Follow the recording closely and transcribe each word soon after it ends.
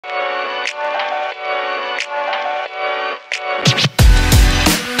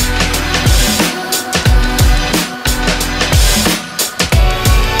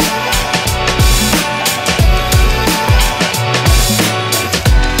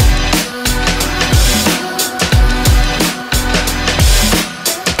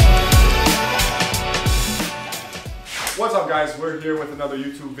we're here with another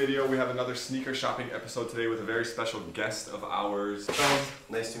YouTube video. We have another sneaker shopping episode today with a very special guest of ours. Charles,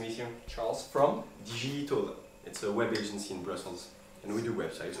 nice to meet you. Charles from DIGIITALL. It's a web agency in Brussels. And we do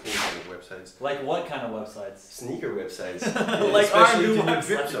websites, all kind of websites. Like what kind of websites? Sneaker websites. Like our new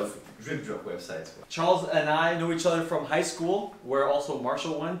websites. Drip drop websites. Charles and I know each other from high school, where also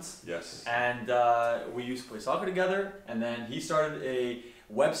Marshall went. Yes. And we used to play soccer together, and then he started a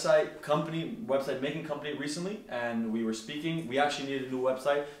website making company recently, and we were speaking. We actually needed a new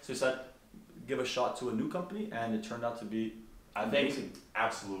website, so he said, give a shot to a new company, and it turned out to be, I think,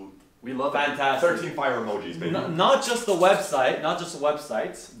 absolute. We love fantastic. 13 fire emojis, baby. Not just the website,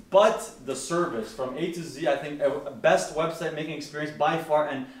 but the service from A to Z. I think a best website making experience by far,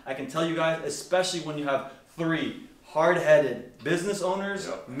 and I can tell you guys, especially when you have 3 hard-headed business owners,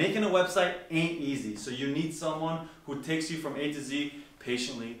 making a website ain't easy. So you need someone who takes you from A to Z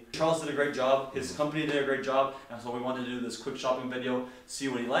patiently. Charles did a great job. His company did a great job, and so we wanted to do this quick shopping video, see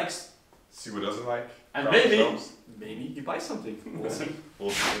what he likes, see what doesn't like, and maybe you buy something. We'll see. We'll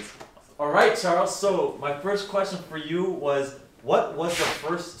see. All right, Charles, so my first question for you was, what was the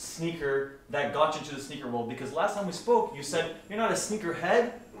first sneaker that got you to the sneaker world? Because last time we spoke, you said you're not a sneaker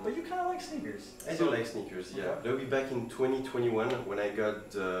head, but you kind of like sneakers. I do like sneakers, yeah. That'll be back in 2021 when I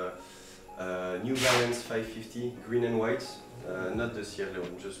got New Balance 550, green and white. Not the Cielo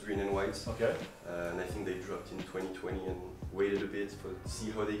one, just green and white. Okay. And I think they dropped in 2020 and waited a bit to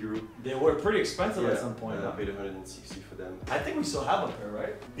see how they grew. They were pretty expensive at some point. I paid 160 for them. I think we still have a pair,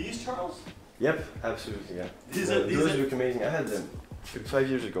 right? These, Charles? Yep, absolutely, yeah. Those look amazing. I had them 5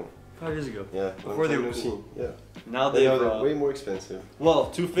 years ago. 5 years ago? Yeah, before they were seen. Yeah. Now they're way more expensive.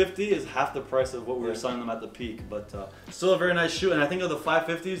 Well, $250 is half the price of what we were selling them at the peak, but still a very nice shoe. And I think of the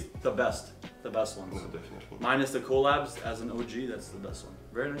 550s, the best ones. No, definitely. Minus the collabs, as an OG, that's the best one.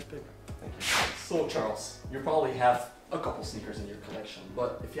 Very nice pick. Thank you. So Charles, you probably have a couple sneakers in your collection,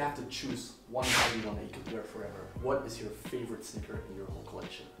 but if you have to choose one that you could wear forever, what is your favorite sneaker in your whole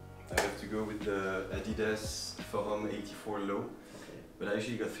collection? I have to go with the Adidas Forum 84 Low. Okay. But I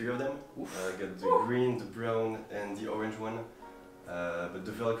actually got 3 of them. I got the green, the brown, and the orange one. But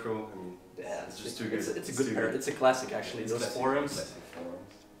the Velcro, I mean, it's just too good. It's a good pair. It's a classic, actually. Those forums.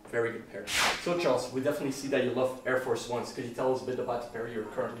 Very good pair. So Charles, we definitely see that you love Air Force Ones. Could you tell us a bit about the pair you're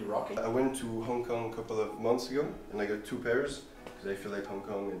currently rocking? I went to Hong Kong a couple of months ago and I got 2 pairs because I feel like Hong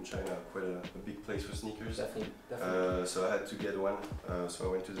Kong and China are quite a big place for sneakers. Definitely. So I had to get one. So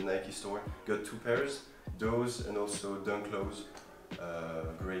I went to the Nike store, got 2 pairs, those and also Dunk Lows,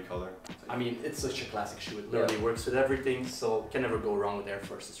 grey color. I mean, it's such a classic shoe. It literally works with everything, so can never go wrong with Air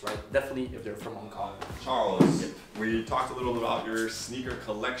Forces, right? Definitely if they're from Hong Kong. Charles, we talked a little about your sneaker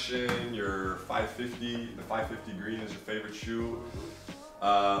collection, your 550, the 550 green is your favorite shoe.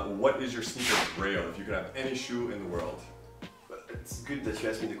 What is your sneaker grail if you could have any shoe in the world? It's good that you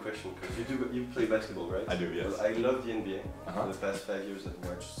asked me the question because you play basketball, right? I do, yes. Well, I love the NBA. For the past 5 years I've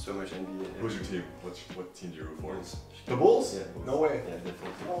watched so much NBA. Who's your team? What team do you root for? Bulls. The Bulls? Yeah, Bulls. No way. Yeah,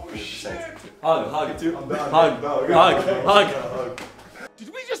 definitely. Oh 100%. shit. Hug too. I'm done. Hug. Did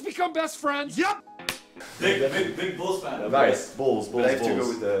we just become best friends? Yep. Big Bulls fan. Nice. Bulls. But I have to go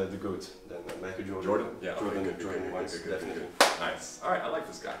with the GOAT, then Michael Jordan. Jordan? Yeah. Jordan once, definitely. Nice. Alright, I like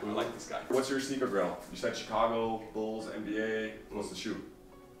this guy. What's your sneaker grail? You said Chicago, Bulls, NBA. What's the shoe?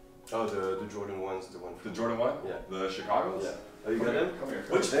 Oh, the Jordan ones, the one. The Jordan 1? Yeah. The Chicago's? Yeah. Oh, you got them? Come here.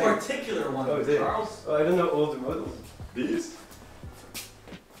 Which particular one, Charles? Oh, I don't know all the models. These?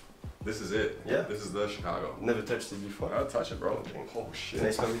 This is it. Yeah. This is the Chicago. Never touched it before. I'll touch it, bro. Oh shit. Can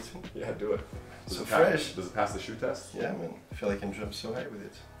I smell it too? Yeah, do it. So fresh. Does it pass the shoe test? Yeah, man. I feel like I can jump so high with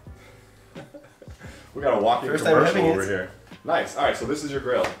it. We got a walking First time commercial having over it. here. Nice. Alright, so this is your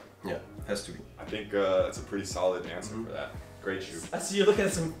grail. Yeah, has to be. I think that's a pretty solid answer for that. Great shoe. I see you looking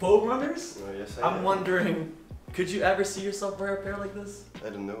at some foam runners. Oh, yes, I'm wondering, could you ever see yourself wear a pair like this? I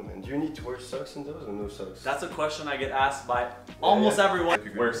don't know, man. Do you need to wear socks in those or no socks? That's a question I get asked by almost everyone.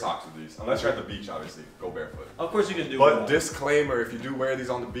 You can wear socks with these, unless you're at the beach, obviously. Go barefoot. Of course you can do But disclaimer, if you do wear these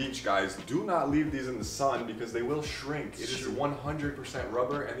on the beach, guys, do not leave these in the sun because they will shrink. It is 100%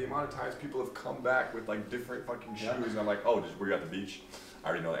 rubber, and the amount of times people have come back with like different fucking shoes, and I'm like, oh, were you at the beach? I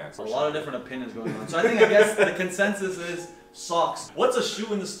already know the answer. A lot of different opinions going on. So I guess the consensus is socks. What's a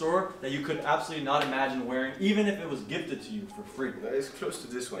shoe in the store that you could absolutely not imagine wearing, even if it was gifted to you for free? No, it's close to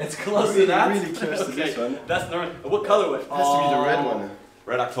this one. It's close really, to that? Really close to this one. That's normal. What colorway? It has to be the red one.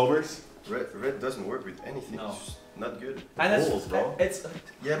 Red Octobers? Red doesn't work with anything. No. It's just not good. And Bulls, bro.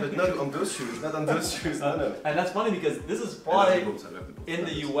 Yeah, but not on those shoes. Not on those shoes. No. And that's funny because this is I love probably the Bulls. in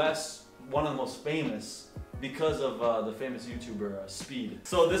the US one of the most famous because of the famous YouTuber Speed.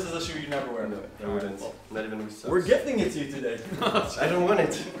 So this is a shoe you never wear. No, I wouldn't. Not even with socks. We're gifting it to you today. I don't want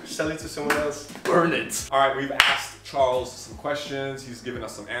it. Sell it to someone else. Burn it. All right, we've asked Charles some questions. He's given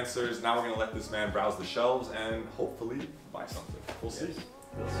us some answers. Now we're gonna let this man browse the shelves and hopefully buy something. We'll see.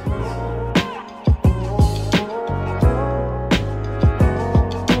 Yes. We'll see.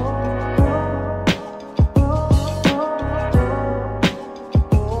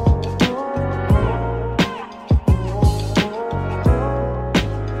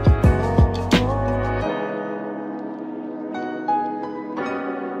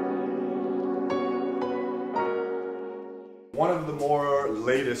 One of the more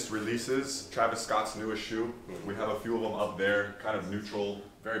latest releases, Travis Scott's newest shoe. We have a few of them up there, kind of neutral,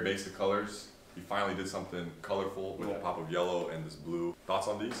 very basic colors. He finally did something colorful with a pop of yellow and this blue. Thoughts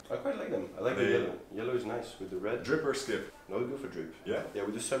on these? I quite like them. I like the yellow. Yellow is nice with the red. Drip or skip? No, we go for drip. Yeah? Yeah,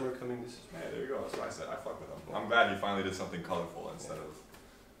 with the summer coming, this is... Man, there you go. That's what I said. I fuck with him. I'm glad he finally did something colorful instead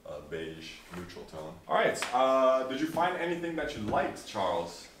of a beige, neutral tone. All right. Did you find anything that you liked,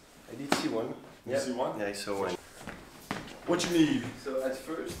 Charles? I did see one. Did you see one? Yeah, I saw one. What you need? So at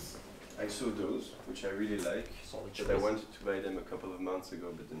first, I saw those, which I really like. But I wanted to buy them a couple of months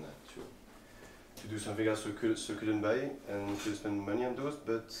ago, but then I had to do something else, so couldn't buy and could spend money on those.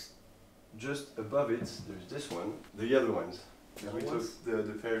 But just above it, there's this one, the yellow ones. We took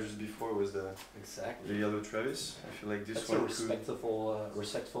the pair just before was the yellow Travis. I feel like this That's one a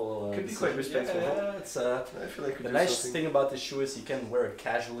respectful could be quite respectful. Yeah, it's I feel like the nice thing about this shoe is you can wear it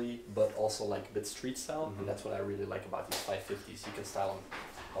casually, but also like a bit street style, and that's what I really like about these 550s. You can style them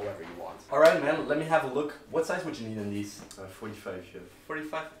however you want. All right, man. Let me have a look. What size would you need in these? 45, yeah.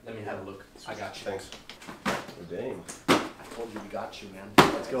 45. Let me have a look. I got you. Thanks. Oh, damn. I told you we got you, man.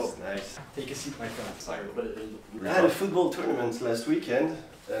 Let's go. Nice. Take a seat, my friend. Sorry, but I had a football tournament last weekend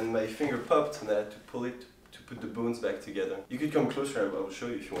and my finger popped and I had to pull it to put the bones back together. You could come closer, I will show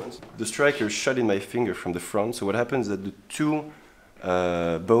you if you want. The striker shot in my finger from the front, so what happens is that the two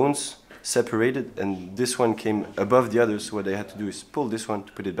bones separated and this one came above the other, so what I had to do is pull this one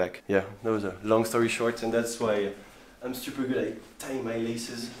to put it back. Yeah, that was a long story short, and that's why I'm super good at tying my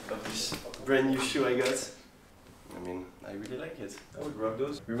laces of this brand new shoe I got. I mean, I really like it. I would rock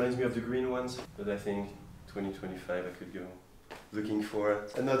those. Reminds me of the green ones, but I think 2025 I could go looking for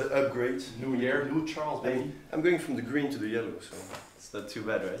another upgrade. new year, new Charles, baby. I'm going from the green to the yellow, so it's not too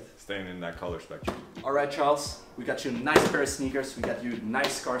bad, right? Staying in that color spectrum. All right, Charles. We got you a nice pair of sneakers. We got you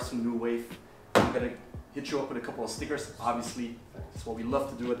nice scarves from New Wave. I'm gonna hit you up with a couple of stickers. Obviously, that's what we love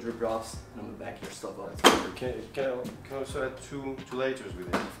to do at Drip Drops. And I'm gonna back your stuff up. Can I also add two lighters with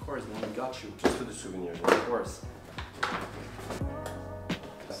it? Of course, man. We got you. Just for the souvenirs. Of course.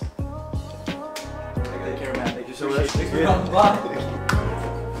 Take care, man. Thank you so much. Bye.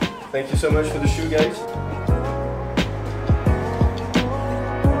 Thank you so much for the shoe, guys.